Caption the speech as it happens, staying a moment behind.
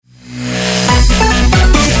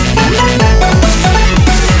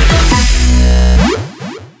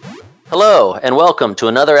and welcome to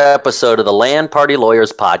another episode of the Land Party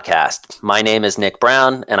Lawyers podcast. My name is Nick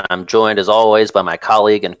Brown, and I'm joined as always by my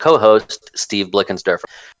colleague and co-host, Steve Blickensderfer.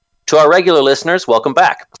 To our regular listeners, welcome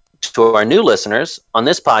back. To our new listeners, on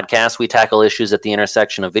this podcast, we tackle issues at the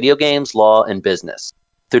intersection of video games, law, and business.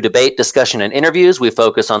 Through debate, discussion, and interviews, we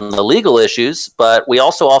focus on the legal issues, but we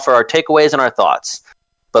also offer our takeaways and our thoughts.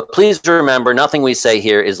 But please remember, nothing we say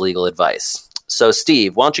here is legal advice. So,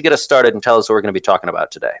 Steve, why don't you get us started and tell us what we're going to be talking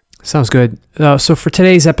about today? Sounds good. So for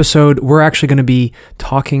today's episode, we're actually going to be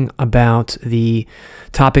talking about the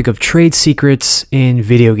topic of trade secrets in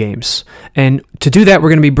video games. And to do that, we're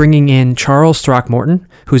going to be bringing in Charles Throckmorton,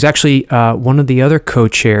 who's actually one of the other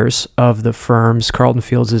co-chairs of the firm's Carlton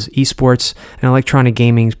Fields' esports and electronic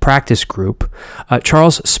gaming practice group.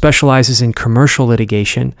 Charles specializes in commercial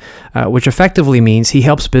litigation, which effectively means he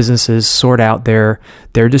helps businesses sort out their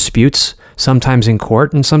disputes, sometimes in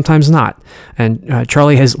court and sometimes not. And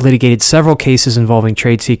Charlie has litigated several cases involving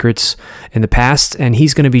trade secrets in the past, and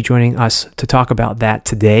he's going to be joining us to talk about that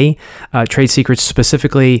today, trade secrets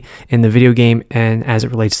specifically in the video game and as it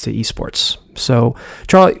relates to esports. So,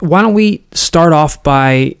 Charlie, why don't we start off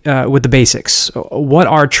by with the basics? What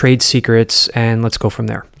are trade secrets, and let's go from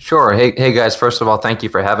there. Sure. Hey guys, first of all, thank you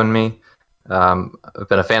for having me. I've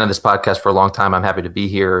been a fan of this podcast for a long time. I'm happy to be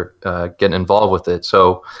here, getting involved with it.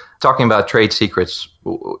 So, talking about trade secrets,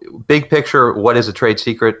 big picture, what is a trade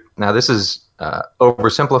secret? Now, this is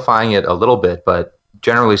oversimplifying it a little bit, but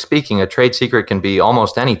generally speaking, a trade secret can be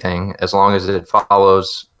almost anything as long as it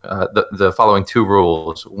follows the following two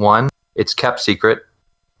rules. One, it's kept secret,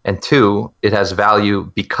 and two, it has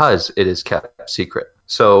value because it is kept secret.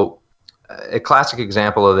 So a classic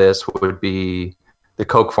example of this would be the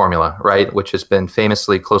Coke formula, right? Which has been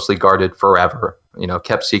famously closely guarded forever,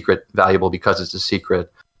 kept secret, valuable because it's a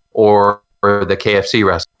secret, or the KFC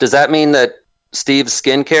recipe. Does that mean that Steve's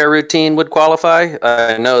skincare routine would qualify?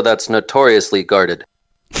 I know that's notoriously guarded.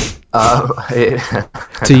 To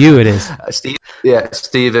you it is. Steve,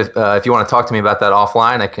 if you want to talk to me about that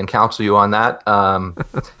offline, I can counsel you on that.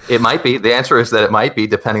 It might be. The answer is that it might be,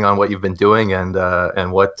 depending on what you've been doing and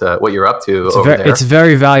what you're up to there. It's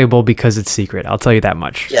very valuable because it's secret. I'll tell you that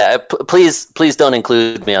much. Yeah, please don't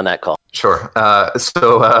include me on that call. Sure.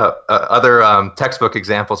 Other textbook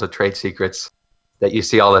examples of trade secrets that you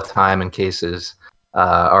see all the time in cases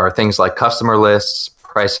are things like customer lists,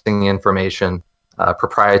 pricing information,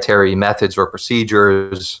 proprietary methods or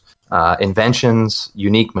procedures, inventions,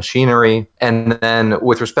 unique machinery. And then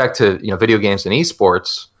with respect to video games and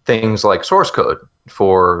esports, things like source code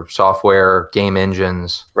for software, game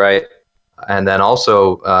engines. Right. And then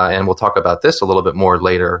also, and we'll talk about this a little bit more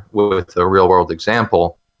later with a real world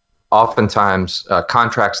example, oftentimes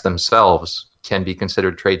contracts themselves can be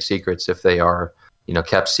considered trade secrets if they are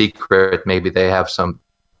kept secret. Maybe they have some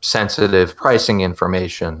sensitive pricing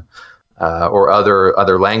information, or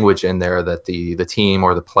other language in there that the team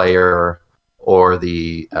or the player or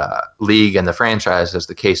the league and the franchise, as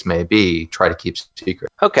the case may be, try to keep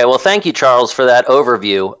secret. Okay, well, thank you, Charles, for that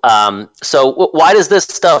overview. So why does this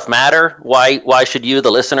stuff matter? Why should you,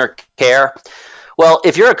 the listener, care? Well,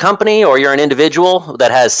 if you're a company or you're an individual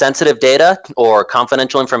that has sensitive data or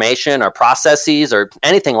confidential information or processes or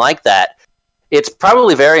anything like that, it's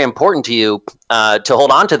probably very important to you to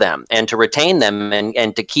hold on to them and to retain them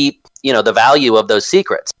and to keep the value of those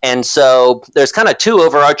secrets. And so there's kind of two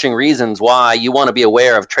overarching reasons why you want to be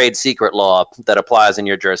aware of trade secret law that applies in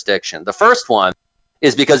your jurisdiction. The first one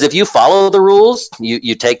is because if you follow the rules,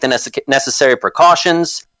 you take the necessary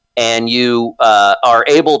precautions, and you are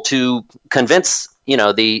able to convince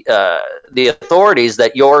the authorities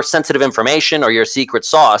that your sensitive information or your secret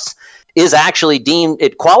sauce is actually deemed,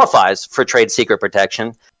 it qualifies for trade secret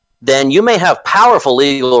protection, then you may have powerful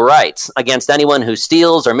legal rights against anyone who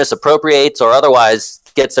steals or misappropriates or otherwise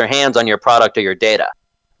gets their hands on your product or your data.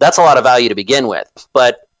 That's a lot of value to begin with.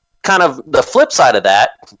 But kind of the flip side of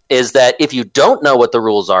that is that if you don't know what the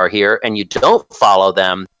rules are here and you don't follow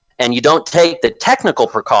them and you don't take the technical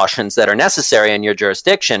precautions that are necessary in your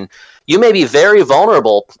jurisdiction, you may be very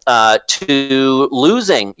vulnerable to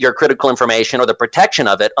losing your critical information or the protection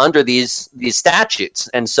of it under these statutes.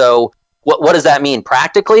 And so what does that mean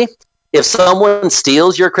practically? If someone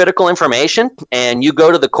steals your critical information and you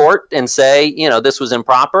go to the court and say, this was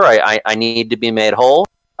improper, I need to be made whole,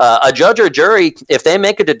 a judge or jury, if they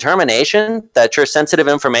make a determination that your sensitive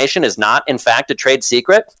information is not, in fact, a trade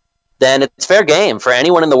secret, then it's fair game for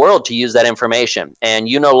anyone in the world to use that information, and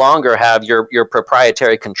you no longer have your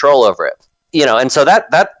proprietary control over it. And so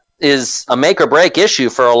that is a make or break issue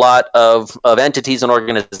for a lot of entities and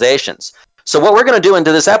organizations. So what we're going to do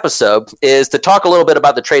into this episode is to talk a little bit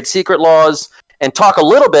about the trade secret laws and talk a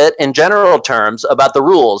little bit in general terms about the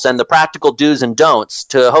rules and the practical do's and don'ts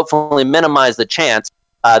to hopefully minimize the chance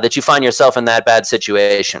that you find yourself in that bad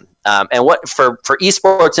situation. And what for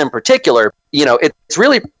esports in particular,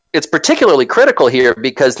 it's particularly critical here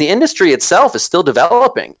because the industry itself is still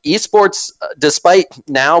developing. Esports, despite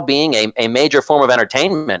now being a major form of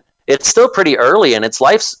entertainment, it's still pretty early in its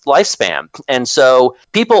lifespan. And so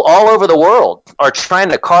people all over the world are trying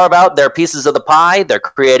to carve out their pieces of the pie. They're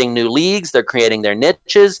creating new leagues. They're creating their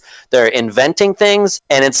niches. They're inventing things.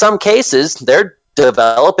 And in some cases, they're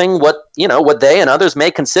developing what they and others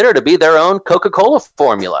may consider to be their own Coca-Cola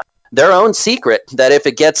formula, their own secret that if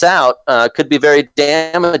it gets out could be very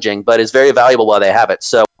damaging, but is very valuable while they have it.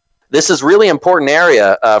 So this is really important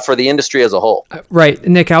area for the industry as a whole. Right.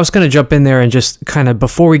 Nick, I was going to jump in there and just kind of,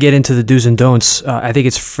 before we get into the do's and don'ts, I think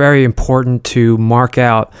it's very important to mark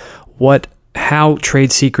out how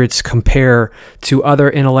trade secrets compare to other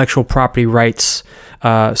intellectual property rights,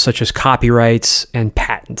 such as copyrights and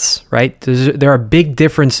patents, right? There are big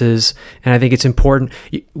differences, and I think it's important.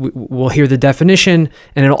 We'll hear the definition,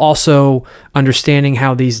 and it'll also understanding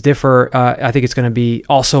how these differ. I think it's going to be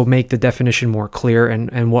also make the definition more clear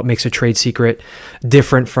and what makes a trade secret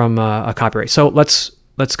different from a copyright. So let's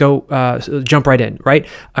go jump right in, right?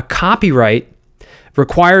 A copyright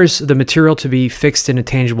requires the material to be fixed in a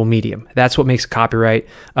tangible medium. That's what makes a copyright.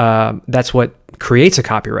 That's what creates a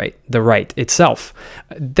copyright, the right itself.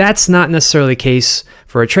 That's not necessarily the case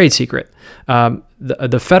for a trade secret.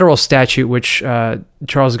 The federal statute, which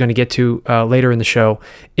Charles is going to get to later in the show,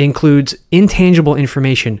 includes intangible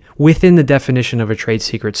information within the definition of a trade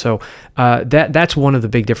secret. So that's one of the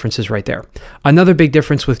big differences right there. Another big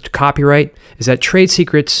difference with copyright is that trade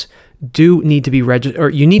secrets do need to be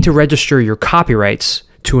you need to register your copyrights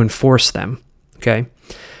to enforce them, okay?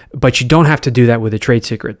 But you don't have to do that with a trade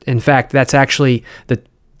secret. In fact, that's actually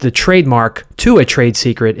the trademark to a trade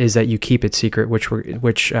secret is that you keep it secret, which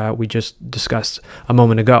we just discussed a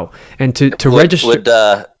moment ago. And to register would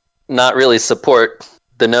not really support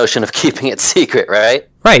the notion of keeping it secret, right?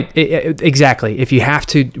 Right, exactly. If you have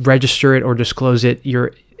to register it or disclose it,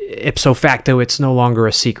 you're ipso facto, it's no longer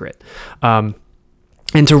a secret.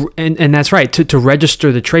 And that's right. To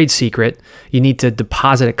register the trade secret, you need to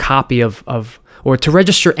deposit a copy or to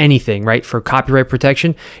register anything, right? For copyright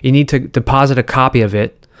protection, you need to deposit a copy of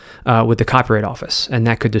it with the Copyright Office, and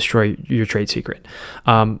that could destroy your trade secret.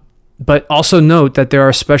 But also note that there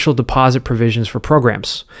are special deposit provisions for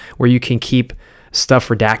programs where you can keep stuff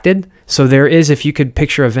redacted. So there is, if you could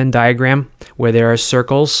picture a Venn diagram where there are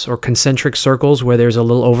circles or concentric circles where there's a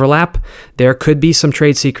little overlap, there could be some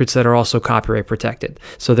trade secrets that are also copyright protected.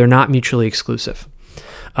 So they're not mutually exclusive.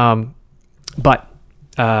 But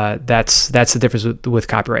that's the difference with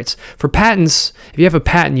copyrights. For patents, if you have a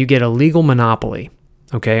patent, you get a legal monopoly,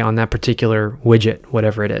 okay, on that particular widget,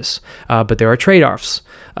 whatever it is. But there are trade-offs.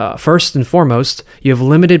 First and foremost, you have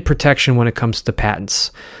limited protection when it comes to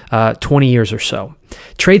patents, 20 years or so.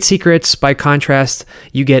 Trade secrets, by contrast,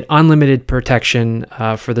 you get unlimited protection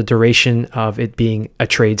for the duration of it being a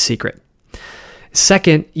trade secret.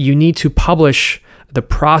 Second, you need to publish the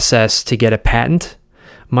process to get a patent,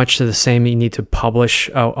 much to the same you need to publish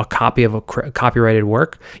a copy of a copyrighted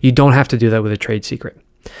work. You don't have to do that with a trade secret.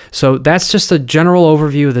 So that's just a general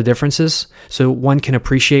overview of the differences, so one can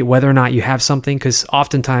appreciate whether or not you have something, because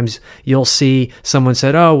oftentimes you'll see someone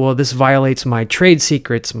said, oh, well, this violates my trade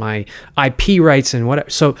secrets, my IP rights, and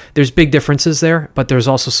whatever. So there's big differences there, but there's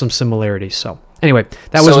also some similarities. So anyway,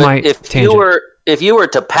 that was my tangent. If you were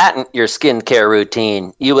to patent your skincare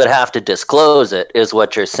routine, you would have to disclose it, is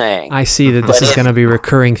what you're saying. I see that this is going to be a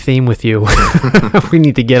recurring theme with you. We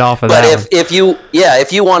need to get off of that. But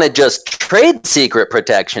if you wanted just trade secret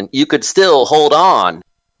protection, you could still hold on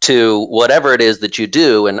to whatever it is that you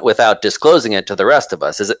do and without disclosing it to the rest of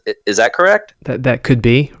us. Is that correct? That could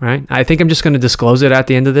be, right? I think I'm just going to disclose it at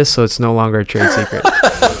the end of this, so it's no longer a trade secret.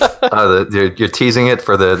 You're teasing it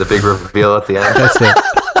for the big reveal at the end. That's it.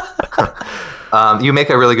 You make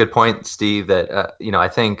a really good point, Steve, that I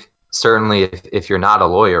think certainly if you're not a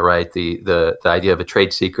lawyer, right, the idea of a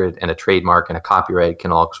trade secret and a trademark and a copyright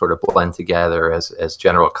can all sort of blend together as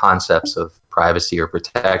general concepts of privacy or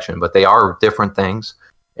protection, but they are different things.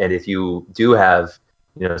 And if you do have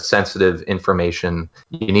sensitive information,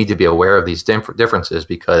 you need to be aware of these differences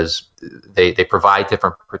because they provide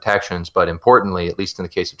different protections. But importantly, at least in the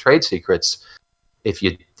case of trade secrets, if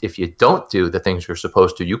you don't do the things you're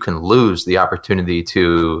supposed to, you can lose the opportunity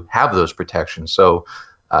to have those protections. So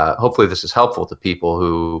hopefully this is helpful to people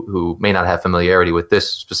who may not have familiarity with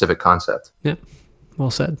this specific concept. Yeah,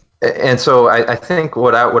 well said. And so I think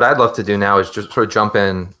what I'd love to do now is just sort of jump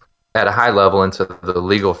in at a high level into the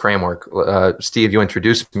legal framework, Steve, you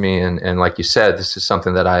introduced me, and like you said, this is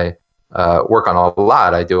something that I work on a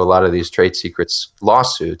lot. I do a lot of these trade secrets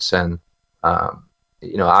lawsuits, and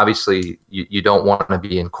obviously you don't want to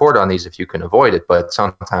be in court on these if you can avoid it, but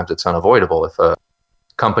sometimes it's unavoidable. If a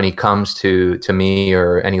company comes to me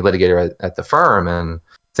or any litigator at the firm and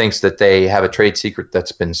thinks that they have a trade secret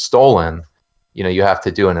that's been stolen, you have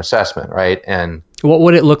to do an assessment, right? And what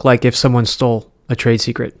would it look like if someone stole a trade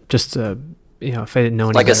secret? Just if I didn't know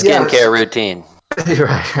anything. Like a skincare routine.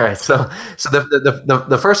 Right. So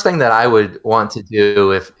the first thing that I would want to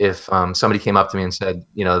do if somebody came up to me and said,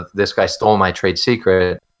 this guy stole my trade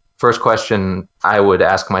secret, first question I would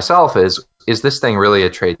ask myself is this thing really a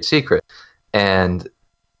trade secret? And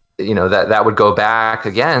that would go back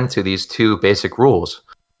again to these two basic rules.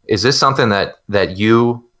 Is this something that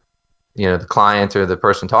you, the client or the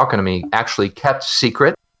person talking to me, actually kept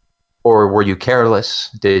secret, or were you careless?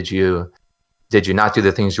 Did you not do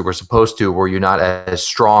the things you were supposed to? Were you not as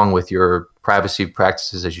strong with your privacy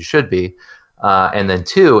practices as you should be? And then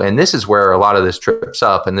two, and this is where a lot of this trips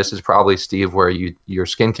up, and this is probably, Steve, where your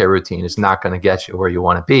skincare routine is not going to get you where you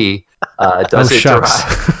want to be. Sorry.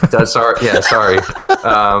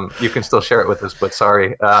 You can still share it with us, but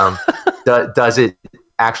sorry. Does it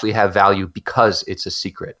actually have value because it's a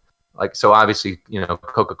secret? Like, so obviously,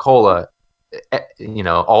 Coca-Cola,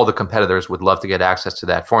 all the competitors would love to get access to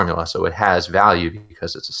that formula, so it has value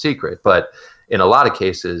because it's a secret. But in a lot of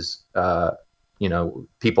cases,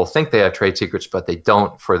 people think they have trade secrets, but they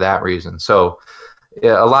don't for that reason. So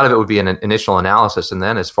a lot of it would be an initial analysis, and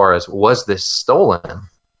then as far as was this stolen,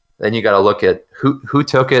 then you got to look at who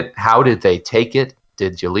took it, how did they take it,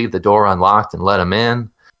 did you leave the door unlocked and let them in,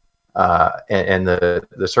 and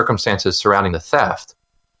the circumstances surrounding the theft.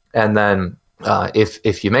 And then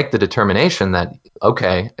if you make the determination that,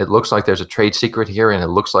 okay, it looks like there's a trade secret here and it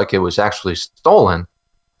looks like it was actually stolen,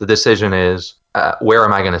 the decision is, where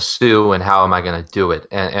am I going to sue and how am I going to do it?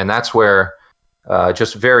 And that's where,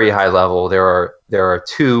 just very high level, there are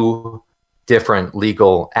two different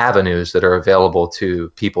legal avenues that are available to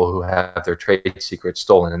people who have their trade secrets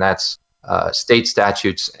stolen, and that's state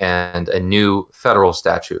statutes and a new federal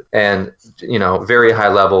statute. And, very high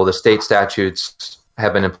level, the state statutes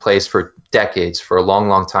have been in place for decades, for a long,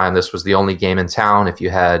 long time. This was the only game in town. If you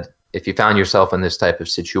found yourself in this type of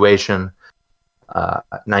situation,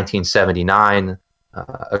 1979,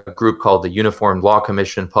 a group called the Uniform Law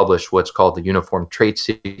Commission published what's called the Uniform Trade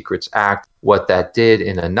Secrets Act. What that did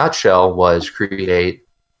in a nutshell was create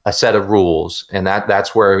a set of rules, and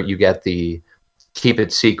that's where you get the keep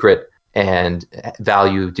it secret and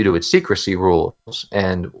value due to its secrecy rules.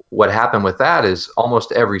 And what happened with that is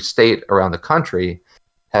almost every state around the country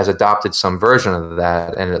has adopted some version of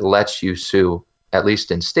that, and it lets you sue, at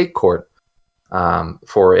least in state court,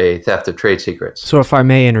 for a theft of trade secrets. So if I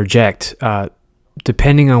may interject,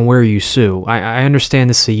 depending on where you sue, I understand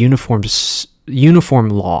this is a uniform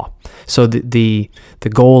law. So the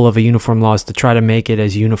goal of a uniform law is to try to make it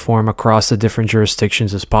as uniform across the different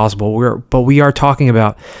jurisdictions as possible. But we are talking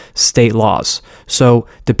about state laws. So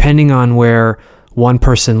depending on where one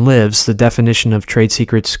person lives, the definition of trade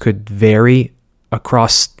secrets could vary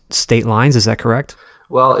across state lines. Is that correct?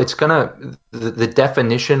 Well, the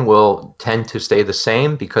definition will tend to stay the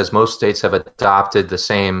same because most states have adopted the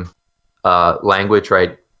same language,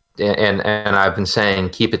 right? And I've been saying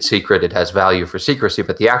keep it secret. It has value for secrecy,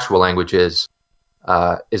 but the actual language is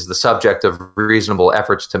the subject of reasonable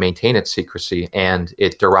efforts to maintain its secrecy, and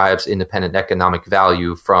it derives independent economic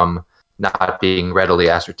value from not being readily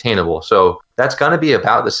ascertainable. So that's going to be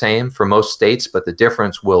about the same for most states, but the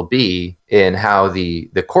difference will be in how the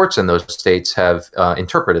courts in those states have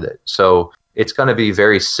interpreted it. So it's going to be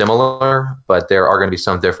very similar, but there are going to be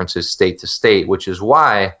some differences state to state, which is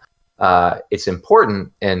why it's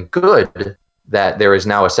important and good that there is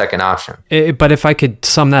now a second option. But if I could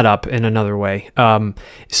sum that up in another way.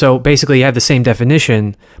 So basically you have the same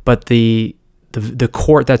definition, but the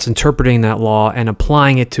court that's interpreting that law and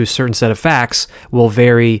applying it to a certain set of facts will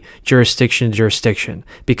vary jurisdiction to jurisdiction.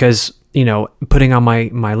 Because, putting on my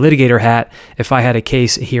litigator hat, if I had a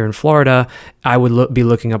case here in Florida, I would be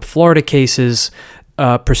looking up Florida cases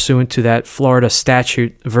pursuant to that Florida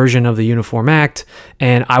statute version of the Uniform Act,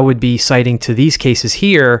 and I would be citing to these cases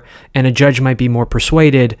here, and a judge might be more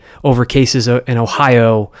persuaded over cases in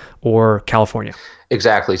Ohio or California.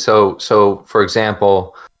 Exactly. So for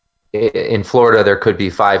example, in Florida, there could be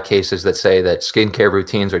 5 cases that say that skincare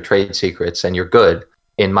routines are trade secrets and you're good.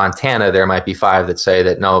 In Montana, there might be 5 that say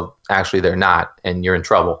that, no, actually they're not, and you're in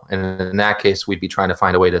trouble. And in that case, we'd be trying to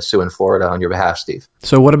find a way to sue in Florida on your behalf, Steve.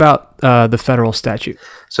 So what about the federal statute?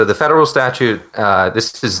 So the federal statute,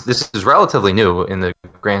 this is relatively new in the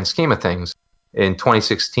grand scheme of things. In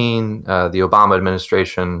 2016, the Obama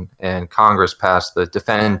administration and Congress passed the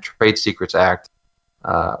Defend Trade Secrets Act,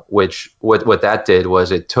 which what that did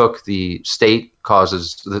was it took the state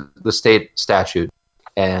causes, the state statute,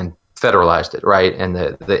 and federalized it, right? And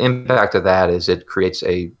the impact of that is it creates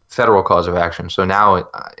a federal cause of action. So now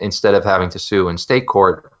instead of having to sue in state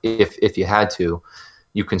court, if you had to,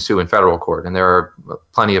 you can sue in federal court. And there are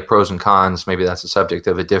plenty of pros and cons. Maybe that's the subject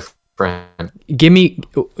of a different.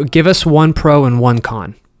 Give us one pro and one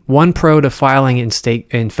con. One pro to filing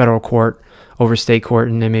in federal court over state court,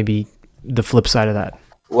 and then maybe the flip side of that.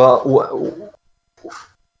 Well,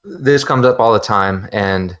 this comes up all the time,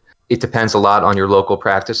 and it depends a lot on your local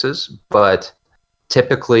practices, but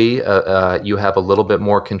typically you have a little bit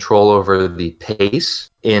more control over the pace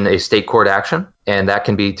in a state court action, and that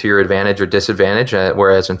can be to your advantage or disadvantage,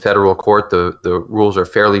 whereas in federal court, the rules are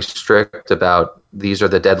fairly strict about these are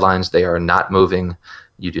the deadlines, they are not moving,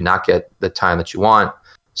 you do not get the time that you want.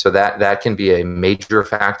 So that can be a major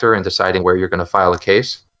factor in deciding where you're going to file a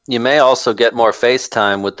case. You may also get more face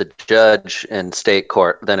time with the judge in state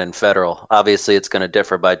court than in federal. Obviously, it's going to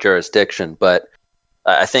differ by jurisdiction, but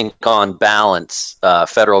I think on balance,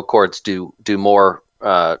 federal courts do more,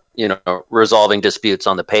 resolving disputes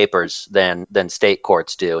on the papers than state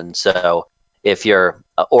courts do. And so, if your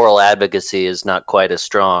oral advocacy is not quite as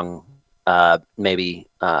strong, maybe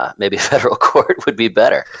federal court would be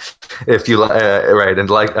better. If you right, and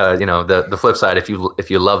the flip side, if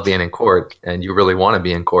you love being in court and you really want to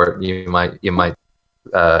be in court, you might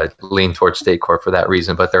lean towards state court for that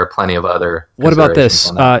reason. But there are plenty of other. What about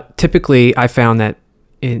this? Typically, I found that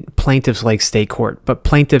in plaintiffs like state court, but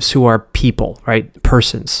plaintiffs who are people, right,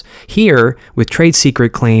 persons. Here, with trade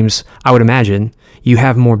secret claims, I would imagine you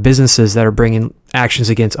have more businesses that are bringing actions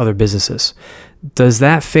against other businesses. Does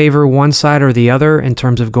that favor one side or the other in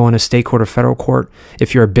terms of going to state court or federal court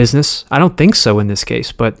if you're a business? I don't think so in this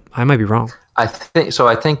case, but I might be wrong. I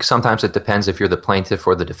think sometimes it depends if you're the plaintiff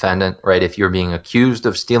or the defendant, right? If you're being accused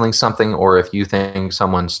of stealing something, or if you think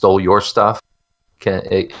someone stole your stuff,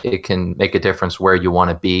 it can make a difference where you want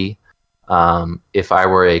to be. If I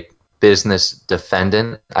were a business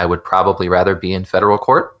defendant, I would probably rather be in federal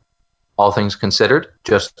court, all things considered,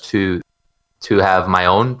 just to have my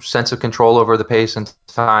own sense of control over the pace and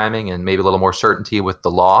timing, and maybe a little more certainty with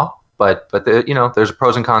the law. But there's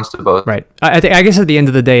pros and cons to both. Right. I guess at the end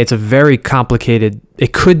of the day, it's a very complicated.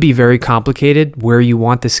 It could be very complicated where you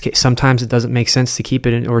want this case. Sometimes it doesn't make sense to keep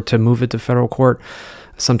it in or to move it to federal court.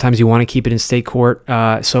 Sometimes you want to keep it in state court.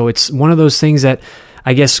 So it's one of those things that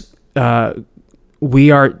I guess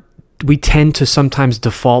we tend to sometimes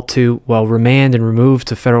default to, remand and remove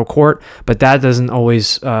to federal court, but that isn't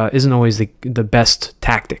always the best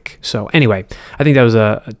tactic. So anyway, I think that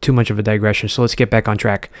was too much of a digression. So let's get back on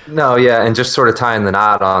track. No, yeah, and just sort of tying the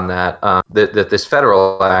knot on that, that this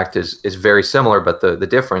federal act is very similar, but the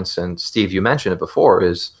difference, and Steve, you mentioned it before,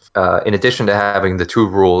 is in addition to having the 2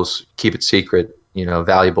 rules, keep it secret,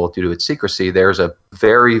 valuable due to its secrecy, there's a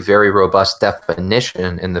very, very robust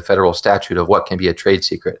definition in the federal statute of what can be a trade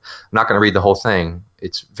secret. I'm not going to read the whole thing.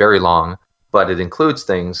 It's very long, but it includes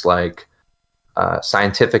things like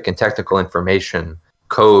scientific and technical information,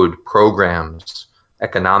 code, programs,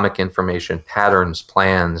 economic information, patterns,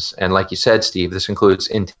 plans, and like you said, Steve, this includes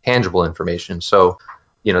intangible information. So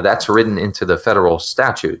that's written into the federal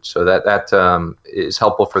statute, so that is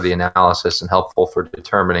helpful for the analysis and helpful for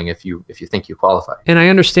determining if you think you qualify. And I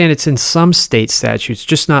understand it's in some state statutes,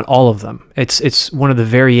 just not all of them. It's one of the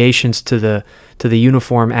variations to the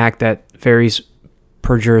Uniform Act that varies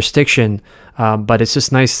per jurisdiction. But it's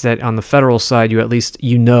just nice that on the federal side, you at least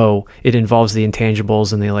it involves the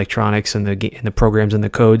intangibles and the electronics and the programs and the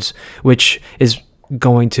codes, which is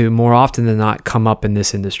going to more often than not come up in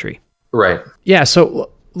this industry. Right. Yeah.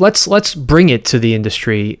 So let's bring it to the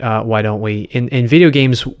industry. Why don't we? In video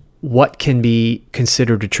games, what can be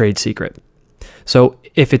considered a trade secret? So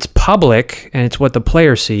if it's public and it's what the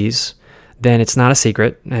player sees, then it's not a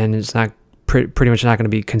secret, and it's not pretty much not going to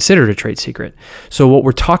be considered a trade secret. So what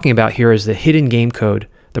we're talking about here is the hidden game code,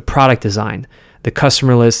 the product design, the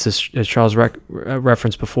customer list, as Charles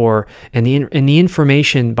referenced before, and the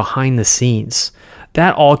information behind the scenes.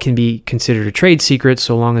 That all can be considered a trade secret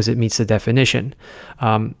so long as it meets the definition.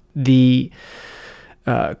 The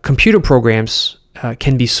computer programs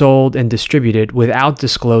can be sold and distributed without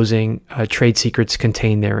disclosing trade secrets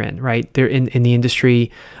contained therein, right? They're in the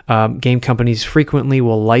industry, game companies frequently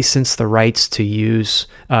will license the rights to use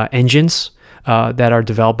engines that are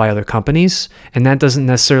developed by other companies. And that doesn't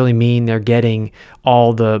necessarily mean they're getting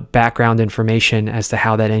all the background information as to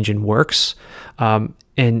how that engine works.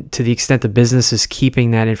 And to the extent the business is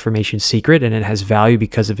keeping that information secret and it has value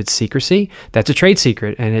because of its secrecy, that's a trade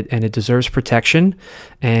secret, and it deserves protection.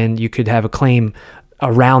 And you could have a claim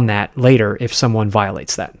around that later if someone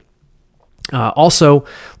violates that. Also,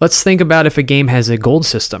 let's think about if a game has a gold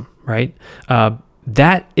system, right?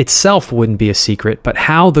 That itself wouldn't be a secret, but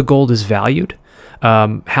how the gold is valued,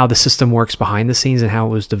 how the system works behind the scenes and how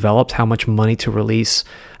it was developed, how much money to release,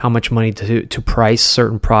 how much money to price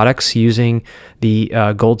certain products using the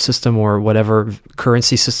gold system or whatever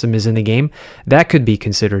currency system is in the game, that could be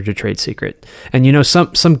considered a trade secret. And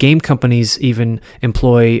some game companies even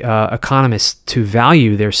employ economists to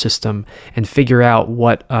value their system and figure out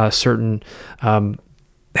what certain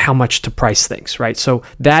how much to price things, right? So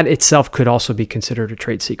that itself could also be considered a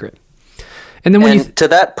trade secret. And then to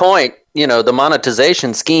that point, the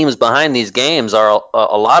monetization schemes behind these games are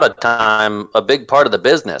a lot of time a big part of the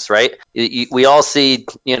business, right? We all see,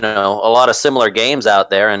 a lot of similar games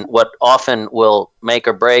out there, and what often will make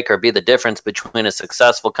or break or be the difference between a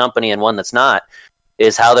successful company and one that's not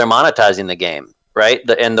is how they're monetizing the game. Right?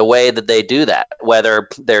 And the way that they do that, whether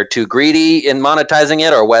they're too greedy in monetizing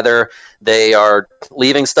it or whether they are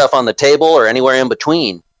leaving stuff on the table or anywhere in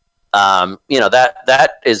between. That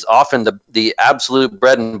is often the absolute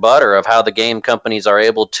bread and butter of how the game companies are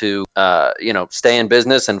able to, stay in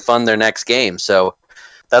business and fund their next game. So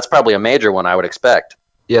that's probably a major one I would expect.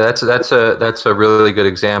 Yeah, that's a really good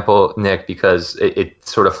example, Nick, because it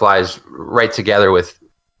sort of flies right together with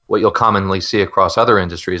what you'll commonly see across other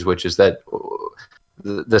industries, which is that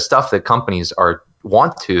the stuff that companies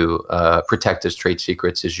want to protect as trade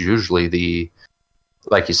secrets is usually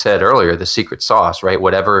like you said earlier, the secret sauce, right?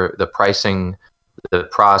 Whatever the pricing, the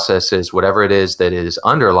process is, whatever it is that is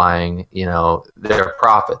underlying, their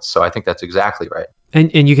profits. So I think that's exactly right.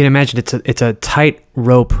 And you can imagine it's a tight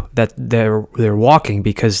rope that they're walking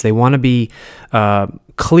because they want to be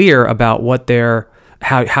clear about what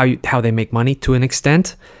how they make money to an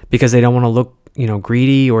extent, because they don't want to look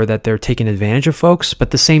greedy or that they're taking advantage of folks, but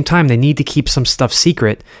at the same time they need to keep some stuff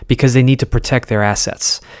secret because they need to protect their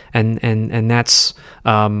assets, and that's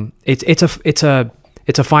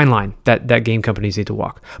it's a fine line that game companies need to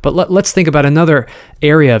walk. But let's think about another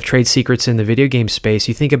area of trade secrets in the video game space.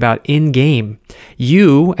 You think about in-game,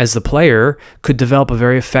 you as the player could develop a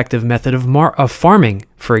very effective method of farming,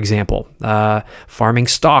 for example, farming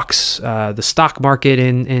stocks, the stock market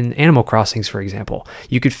in Animal Crossings, for example.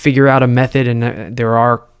 You could figure out a method, and there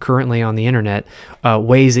are currently on the internet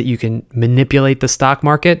ways that you can manipulate the stock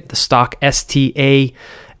market, the stock STALK,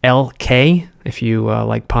 if you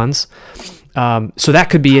like puns. So that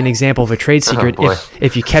could be an example of a trade secret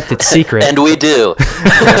if you kept it secret. And we do.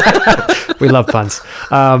 We love puns.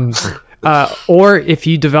 Or if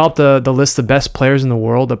you developed the list of best players in the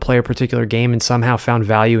world that play a particular game and somehow found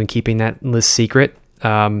value in keeping that list secret,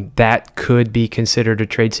 that could be considered a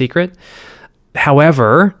trade secret.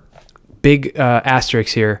 However, big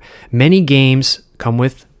asterisk here, many games come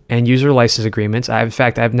with end user license agreements.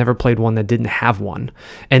 I've never played one that didn't have one.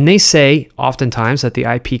 And they say oftentimes that the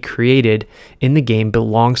IP created in the game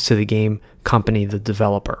belongs to the game company, the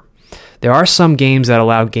developer. There are some games that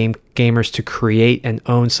allow gamers to create and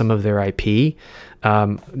own some of their IP.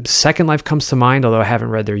 Second Life comes to mind, although I haven't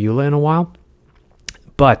read their EULA in a while.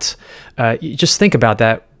 But you just think about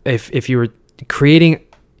that. If you were creating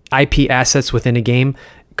IP assets within a game,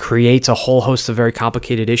 creates a whole host of very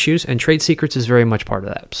complicated issues, and trade secrets is very much part of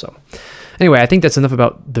that. So anyway, I think that's enough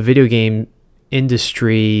about the video game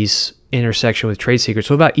industry's intersection with trade secrets.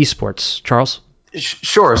 What about esports, Charles?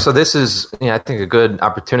 Sure. So this is, I think, a good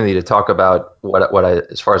opportunity to talk about what I,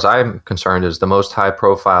 as far as I'm concerned, is the most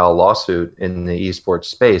high-profile lawsuit in the esports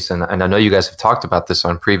space. And I know you guys have talked about this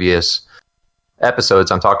on previous episodes.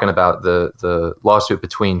 I'm talking about the lawsuit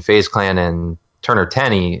between FaZe Clan and Turner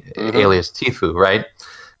Tenney, alias Tfue, right?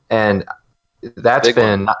 And that's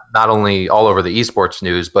been not only all over the esports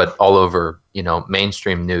news, but all over,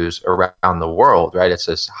 mainstream news around the world, right? It's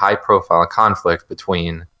this high-profile conflict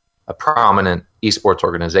between a prominent esports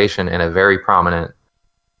organization and a very prominent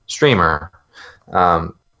streamer.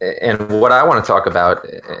 And what I want to talk about,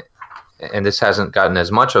 and this hasn't gotten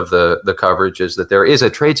as much of the coverage, is that there is a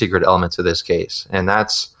trade secret element to this case. And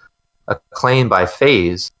that's a claim by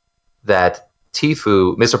FaZe that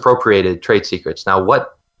Tfue misappropriated trade secrets. Now,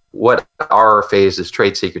 what are FaZe's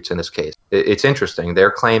trade secrets in this case? It's interesting.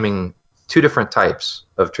 They're claiming two different types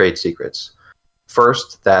of trade secrets.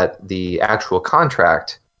 First, that the actual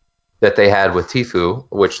contract that they had with Tfue,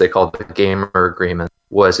 which they called the gamer agreement,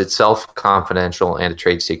 was itself confidential and a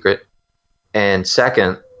trade secret. And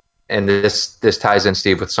second, and this ties in,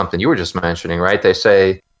 Steve, with something you were just mentioning, right? They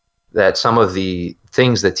say that some of the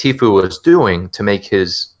things that Tfue was doing to make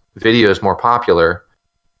his videos more popular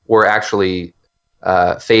were actually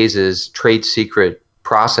FaZe's trade secret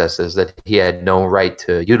processes that he had no right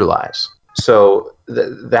to utilize. So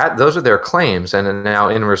those are their claims. And now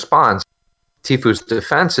in response, Tfue's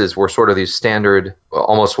defenses were sort of these standard,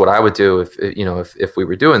 almost what I would do if we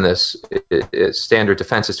were doing this, standard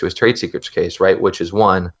defenses to his trade secrets case, right? Which is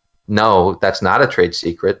one, no, that's not a trade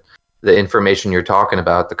secret. The information you're talking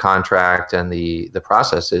about, the contract and the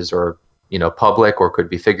processes are, public or could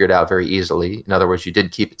be figured out very easily. In other words, you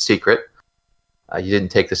didn't keep it secret. You didn't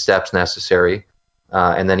take the steps necessary.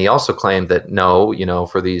 And then he also claimed that no,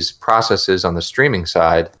 for these processes on the streaming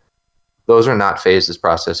side, those are not FaZe's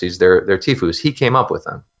processes. They're Tfue's. He came up with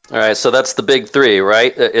them. All right, so that's the big three,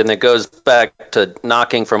 right? And it goes back to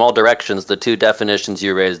knocking from all directions the two definitions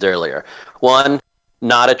you raised earlier. One,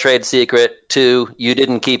 not a trade secret. Two, you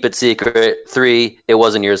didn't keep it secret. Three, it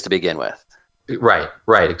wasn't yours to begin with. Right,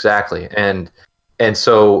 exactly. And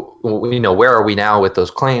so, where are we now with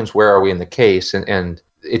those claims? Where are we in the case? And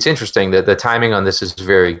it's interesting that the timing on this is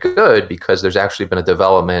very good because there's actually been a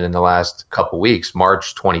development in the last couple weeks,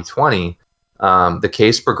 March 2020. The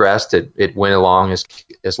case progressed. It went along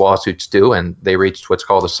as lawsuits do, and they reached what's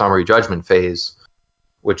called the summary judgment phase,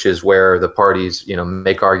 which is where the parties,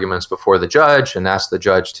 make arguments before the judge and ask the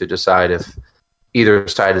judge to decide if either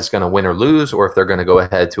side is going to win or lose, or if they're going to go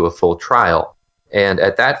ahead to a full trial. And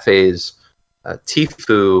at that phase,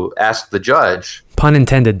 Tfue asked the judge. Pun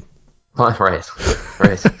intended. Right.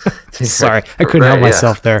 Sorry, I couldn't help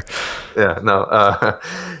myself there. Yeah, no.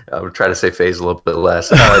 I would try to say FaZe a little bit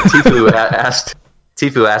less. Tfue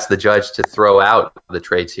asked the judge to throw out the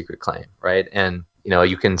trade secret claim, right? And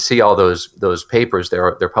you can see all those papers.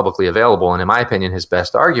 They're publicly available. And in my opinion, his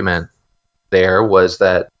best argument there was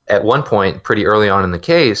that at one point, pretty early on in the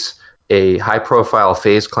case, a high-profile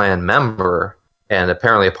FaZe Clan member and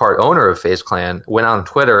apparently a part owner of FaZe Clan went on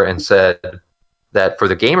Twitter and said that for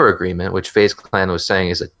the gamer agreement, which FaZe Clan was saying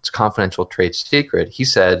is a confidential trade secret, he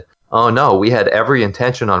said, oh no, we had every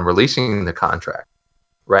intention on releasing the contract,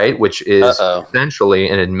 right? Which is essentially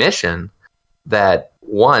an admission that,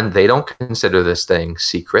 one, they don't consider this thing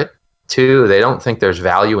secret. Two, they don't think there's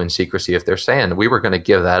value in secrecy if they're saying we were going to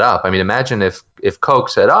give that up. I mean, imagine if Coke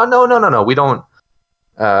said, oh, no, we don't,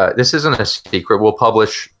 this isn't a secret. We'll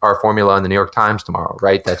publish our formula in the New York Times tomorrow,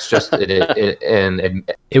 right? That's just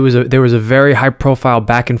there was a very high profile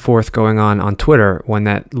back and forth going on Twitter when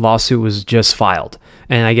that lawsuit was just filed.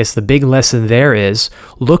 And I guess the big lesson there is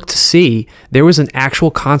look to see there was an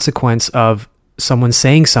actual consequence of someone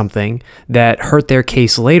saying something that hurt their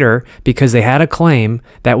case later because they had a claim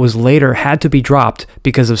that was later had to be dropped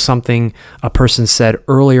because of something a person said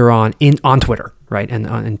earlier on Twitter, right? And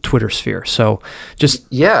in Twitter sphere. So just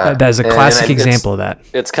that is a classic example of that.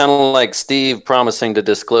 It's kind of like Steve promising to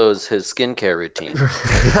disclose his skincare routine.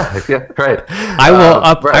 yeah, right.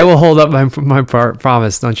 I will hold up my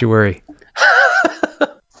promise. Don't you worry.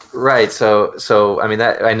 Right. So I mean,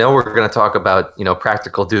 that I know we're going to talk about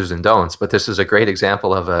practical do's and don'ts, but this is a great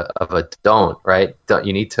example of a don't. Right.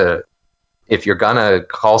 You need to, if you're going to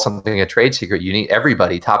call something a trade secret, you need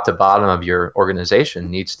everybody, top to bottom of your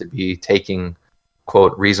organization, needs to be taking,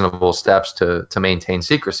 quote, reasonable steps to maintain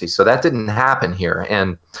secrecy. So that didn't happen here.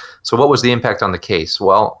 And so what was the impact on the case?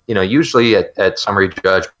 Well, usually at summary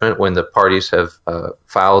judgment, when the parties have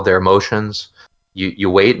filed their motions, you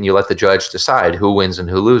wait and you let the judge decide who wins and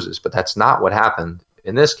who loses. But that's not what happened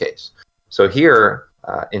in this case. So here,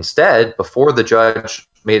 instead, before the judge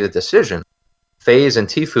made a decision, FaZe and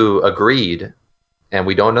Tfue agreed, and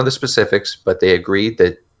we don't know the specifics, but they agreed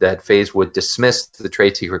that FaZe would dismiss the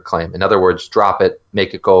trade secret claim. In other words, drop it,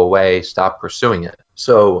 make it go away, stop pursuing it.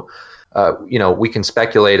 So, we can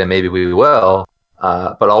speculate, and maybe we will,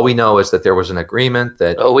 but all we know is that there was an agreement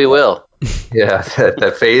that... Oh, we will. Yeah,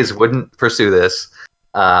 that FaZe wouldn't pursue this.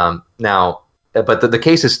 Now, but the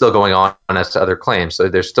case is still going on as to other claims, so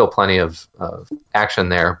there's still plenty of action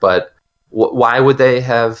there. But why would they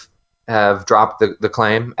have dropped the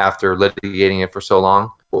claim after litigating it for so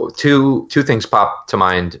long? Well, two things pop to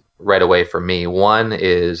mind right away for me. One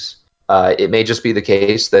is it may just be the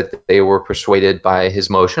case that they were persuaded by his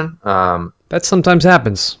motion. That sometimes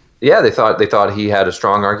happens. Yeah, they thought he had a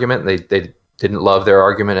strong argument. They didn't love their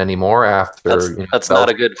argument anymore after. That's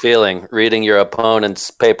not a good feeling, reading your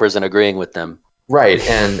opponent's papers and agreeing with them. Right,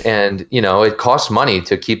 and it costs money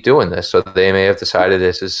to keep doing this. So they may have decided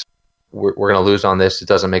we're going to lose on this. It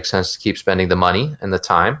doesn't make sense to keep spending the money and the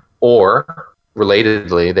time. Or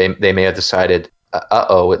relatedly, they may have decided,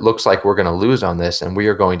 it looks like we're going to lose on this, and we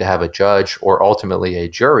are going to have a judge or ultimately a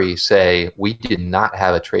jury say we did not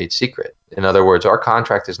have a trade secret. In other words, our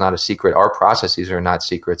contract is not a secret. Our processes are not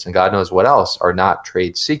secrets, and God knows what else are not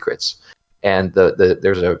trade secrets. And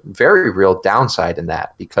there's a very real downside in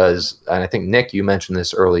that because, and I think, Nick, you mentioned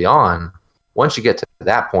this early on, once you get to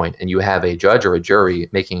that point and you have a judge or a jury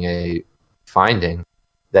making a finding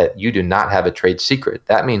that you do not have a trade secret,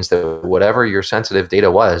 that means that whatever your sensitive data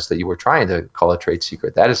was that you were trying to call a trade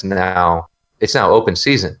secret, it's now open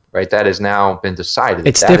season, right? That has now been decided.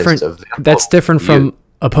 It's different. That's different from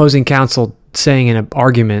opposing counsel saying in an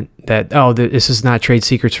argument that, this is not trade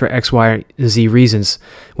secrets for X, Y, Z reasons.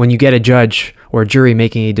 When you get a judge or a jury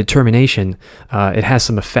making a determination, it has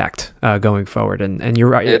some effect going forward. And you're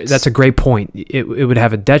right. That's a great point. It would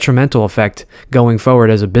have a detrimental effect going forward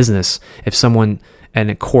as a business if someone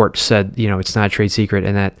and a court said, it's not a trade secret,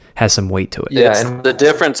 and that has some weight to it. Yeah, it's the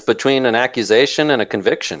difference between an accusation and a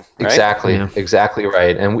conviction, right? Exactly, exactly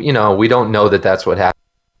right. And, we don't know that that's what happened.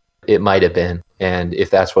 It might have been. And if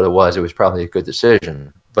that's what it was probably a good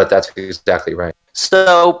decision. But that's exactly right.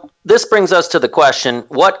 So this brings us to the question,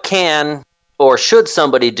 what can or should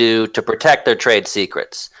somebody do to protect their trade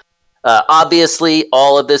secrets? Obviously,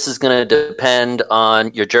 all of this is going to depend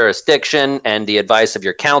on your jurisdiction and the advice of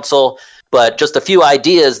your counsel. But just a few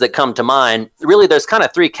ideas that come to mind. Really, there's kind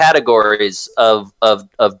of three categories of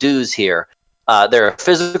do's here. There are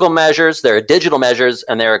physical measures, there are digital measures,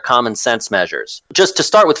 and there are common sense measures. Just to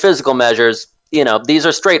start with physical measures, these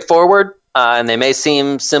are straightforward, and they may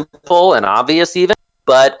seem simple and obvious even,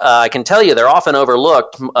 but I can tell you they're often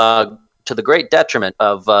overlooked to the great detriment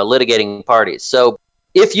of litigating parties. So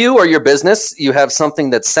if you or your business, you have something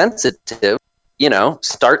that's sensitive,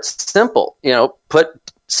 start simple. Put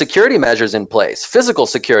security measures in place, physical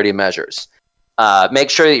security measures. Make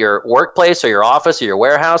sure that your workplace or your office or your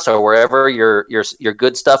warehouse or wherever your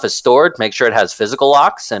good stuff is stored, make sure it has physical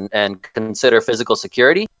locks and consider physical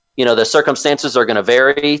security. The circumstances are going to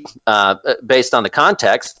vary based on the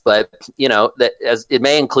context, but that as it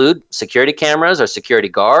may include security cameras or security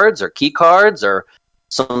guards or key cards or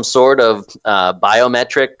some sort of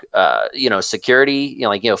biometric security,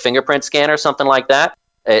 fingerprint scanner, something like that.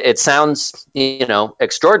 It sounds,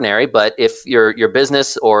 extraordinary, but if your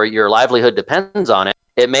business or your livelihood depends on it,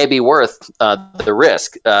 it may be worth the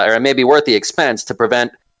risk, or it may be worth the expense to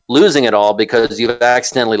prevent losing it all because you've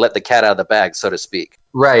accidentally let the cat out of the bag, so to speak.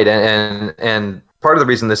 Right, and part of the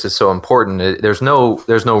reason this is so important, there's no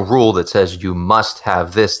rule that says you must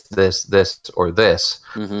have this, or this.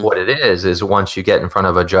 Mm-hmm. What it is once you get in front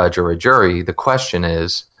of a judge or a jury, the question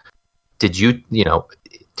is, did you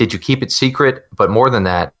keep it secret? But more than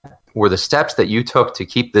that, were the steps that you took to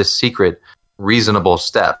keep this secret reasonable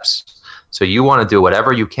steps? So you want to do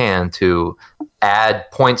whatever you can to add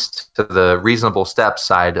points to the reasonable steps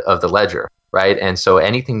side of the ledger, right? And so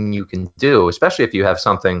anything you can do, especially if you have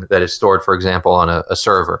something that is stored, for example, on a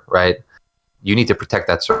server, right? You need to protect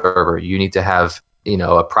that server. You need to have,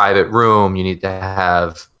 a private room. You need to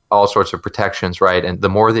have all sorts of protections, right? And the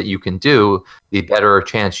more that you can do, the better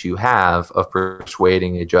chance you have of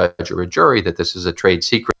persuading a judge or a jury that this is a trade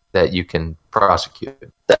secret that you can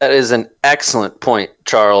prosecute. That is an excellent point,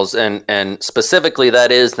 Charles. And specifically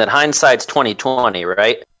that hindsight's 20/20,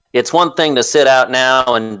 right? It's one thing to sit out now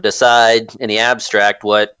and decide in the abstract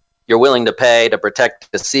what you're willing to pay to protect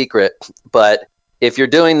a secret. But if you're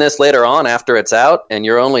doing this later on after it's out and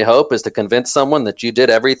your only hope is to convince someone that you did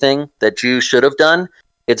everything that you should have done,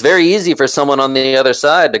 it's very easy for someone on the other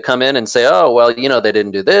side to come in and say, oh, well, they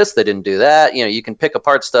didn't do this, they didn't do that. You can pick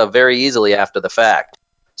apart stuff very easily after the fact.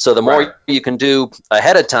 So the more you can do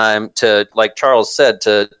ahead of time to, like Charles said,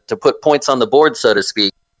 to put points on the board, so to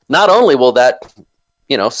speak, not only will that,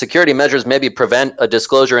 security measures maybe prevent a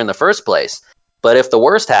disclosure in the first place, but if the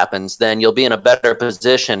worst happens, then you'll be in a better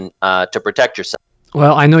position to protect yourself.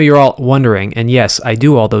 Well, I know you're all wondering, and yes, I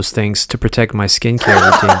do all those things to protect my skincare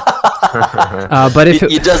routine. But if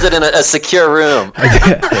he does it in a secure room,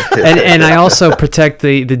 and I also protect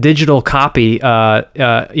the digital copy,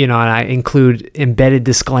 and I include embedded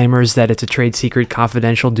disclaimers that it's a trade secret,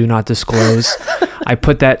 confidential, do not disclose. I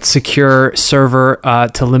put that secure server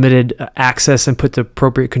to limited access and put the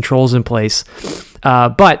appropriate controls in place.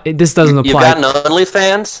 But this doesn't apply. You got an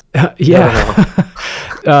OnlyFans? Yeah.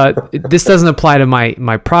 This doesn't apply to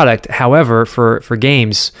my product. However, for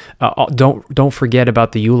games, don't forget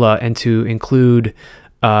about the EULA and to include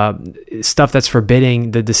stuff that's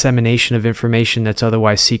forbidding the dissemination of information that's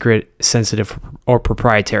otherwise secret, sensitive, or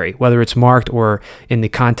proprietary, whether it's marked or in the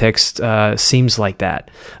context seems like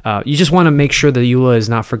that. You just want to make sure that EULA is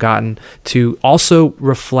not forgotten to also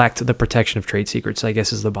reflect the protection of trade secrets, I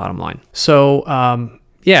guess, is the bottom line. So,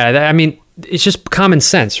 it's just common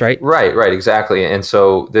sense, right? Right, exactly. And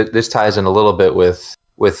so this ties in a little bit with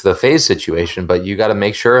the FaZe situation, but you got to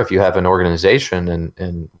make sure if you have an organization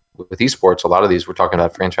and with esports, a lot of these, we're talking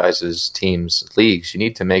about franchises, teams, leagues, you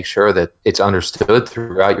need to make sure that it's understood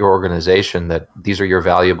throughout your organization that this is your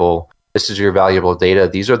valuable data.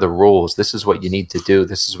 These are the rules. This is what you need to do.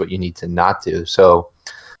 This is what you need to not do. So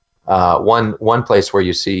one place where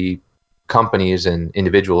you see companies and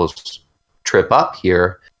individuals trip up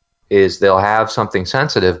here is they'll have something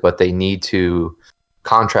sensitive, but they need to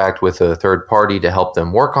contract with a third party to help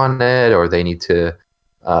them work on it, or they need to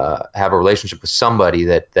have a relationship with somebody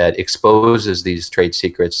that exposes these trade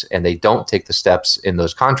secrets, and they don't take the steps in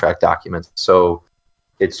those contract documents. So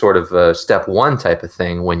it's sort of a step one type of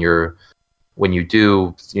thing when you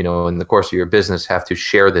do, in the course of your business, have to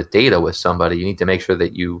share the data with somebody. You need to make sure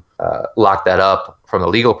that you lock that up from a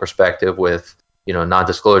legal perspective with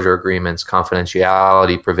non-disclosure agreements,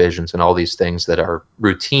 confidentiality provisions, and all these things that are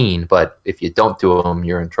routine. But if you don't do them,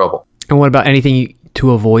 you're in trouble. And what about anything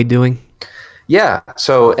to avoid doing? Yeah.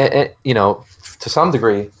 So, to some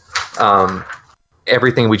degree,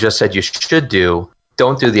 everything we just said you should do,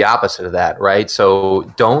 don't do the opposite of that, right?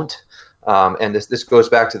 So don't, and this goes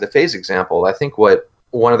back to the FaZe example. I think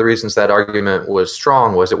one of the reasons that argument was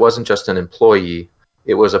strong was it wasn't just an employee,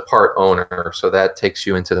 it was a part owner. So that takes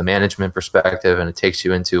you into the management perspective, and it takes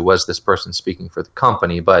you into, was this person speaking for the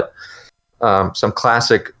company? But some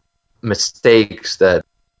classic mistakes that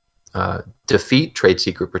defeat trade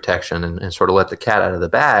secret protection and sort of let the cat out of the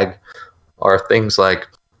bag are things like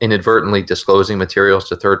inadvertently disclosing materials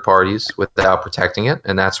to third parties without protecting it.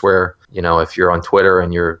 And that's where, if you're on Twitter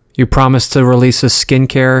and you promise to release a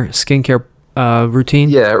skincare routine.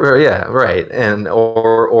 Yeah, right. And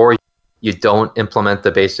or you don't implement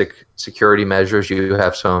the basic security measures. You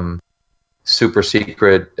have some super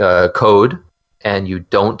secret code, and you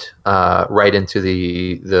don't write into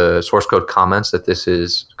the source code comments that this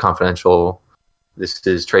is confidential, this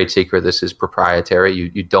is trade secret, this is proprietary.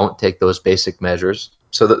 You don't take those basic measures.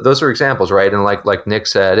 So those are examples, right? And like Nick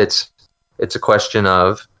said, it's a question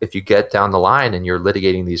of, if you get down the line and you're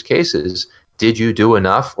litigating these cases, did you do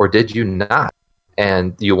enough or did you not?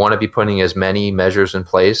 And you want to be putting as many measures in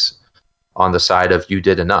place on the side of you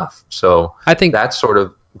did enough. So I think that's sort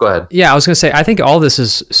of, go ahead. Yeah, I was going to say, I think all this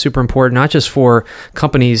is super important, not just for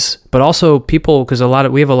companies, but also people, because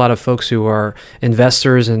we have a lot of folks who are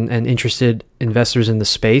investors and interested investors in the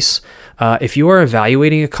space. If you are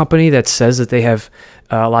evaluating a company that says that they have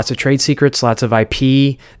lots of trade secrets, lots of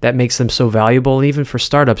IP that makes them so valuable, even for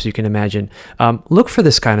startups, you can imagine, look for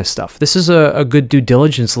this kind of stuff. This is a good due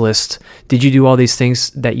diligence list. Did you do all these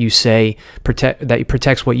things that you say that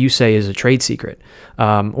protects what you say is a trade secret?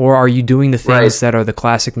 Or are you doing the things that are the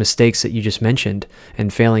classic mistakes that you just mentioned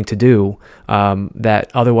and failing to do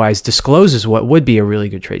that otherwise discloses what would be a really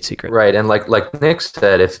good trade secret? Right. And like Nick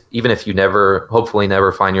said, even if you hopefully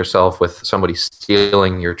never find yourself with somebody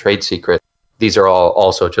stealing your trade secret, these are all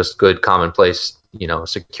also just good commonplace,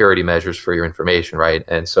 security measures for your information, right?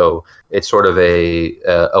 And so it's sort of a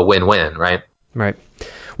win-win, right? Right.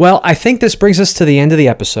 Well, I think this brings us to the end of the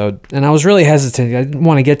episode, and I was really hesitant. I didn't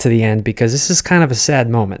want to get to the end because this is kind of a sad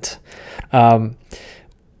moment.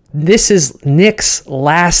 This is Nick's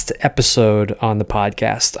last episode on the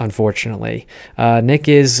podcast, unfortunately. Nick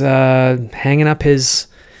is hanging up his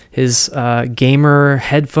gamer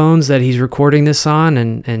headphones that he's recording this on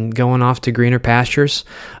and going off to greener pastures.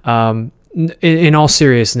 In all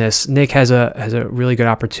seriousness, Nick has a really good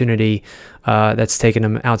opportunity that's taken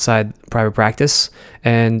him outside private practice,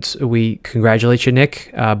 and we congratulate you, Nick,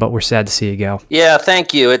 but we're sad to see you go. Yeah,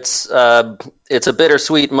 thank you. It's a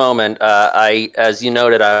bittersweet moment. As you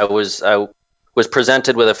noted, I was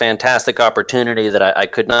presented with a fantastic opportunity that I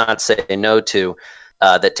could not say no to.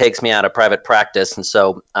 That takes me out of private practice. And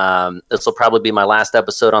so this will probably be my last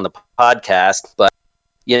episode on the podcast. But,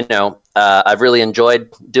 I've really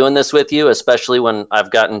enjoyed doing this with you, especially when I've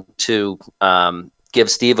gotten to give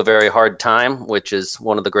Steve a very hard time, which is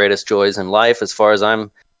one of the greatest joys in life as far as I'm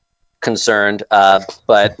concerned.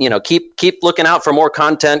 But, keep looking out for more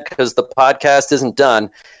content because the podcast isn't done.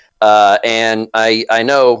 And I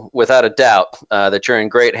know without a doubt that you're in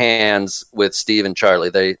great hands with Steve and Charlie.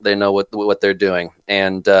 They know what they're doing,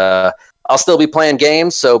 and I'll still be playing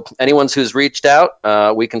games. So anyone who's reached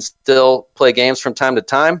out, we can still play games from time to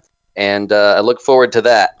time. And I look forward to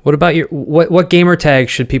that. What about what gamer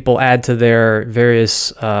tags should people add to their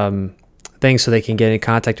various things so they can get in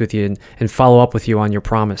contact with you and follow up with you on your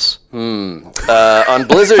promise? On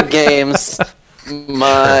Blizzard games,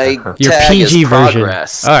 my your tag PG is version.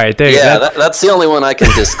 Progress. All right, there you go. That's the only one I can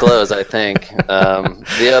disclose, I think.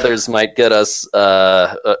 The others might get us,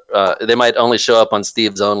 they might only show up on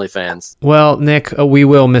Steve's OnlyFans. Well, Nick, we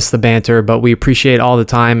will miss the banter, but we appreciate all the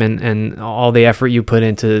time and all the effort you put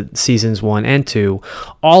into seasons 1 and 2.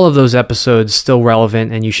 All of those episodes still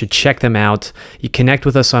relevant, and you should check them out. You connect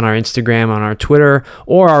with us on our Instagram, on our Twitter,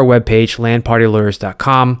 or our webpage,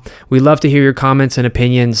 landpartylawyers.com. We love to hear your comments and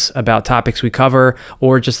opinions about topics we cover,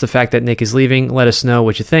 or just the fact that Nick is leaving. Let us know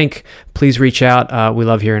what you think. Please reach out. We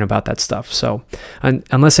love hearing about that stuff. So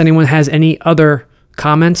unless anyone has any other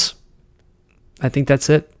comments, I think that's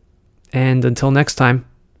it. And until next time,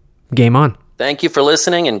 game on. Thank you for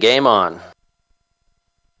listening, and game on.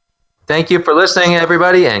 Thank you for listening,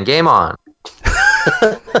 everybody, and game on.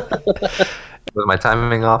 Was my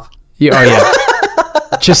timing off? Yeah,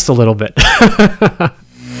 just a little bit.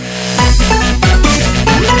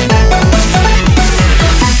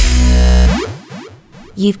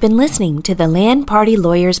 You've been listening to the Land Party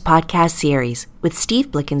Lawyers podcast series with Steve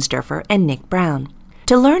Blickensderfer and Nick Brown.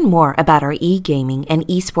 To learn more about our e-gaming and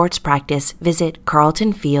esports practice, visit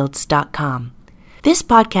carltonfields.com. This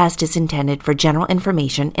podcast is intended for general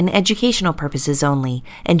information and educational purposes only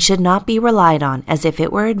and should not be relied on as if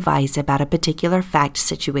it were advice about a particular fact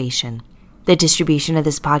situation. The distribution of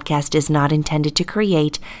this podcast is not intended to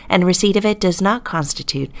create, and receipt of it does not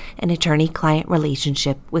constitute an attorney-client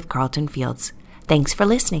relationship with Carlton Fields. Thanks for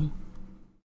listening.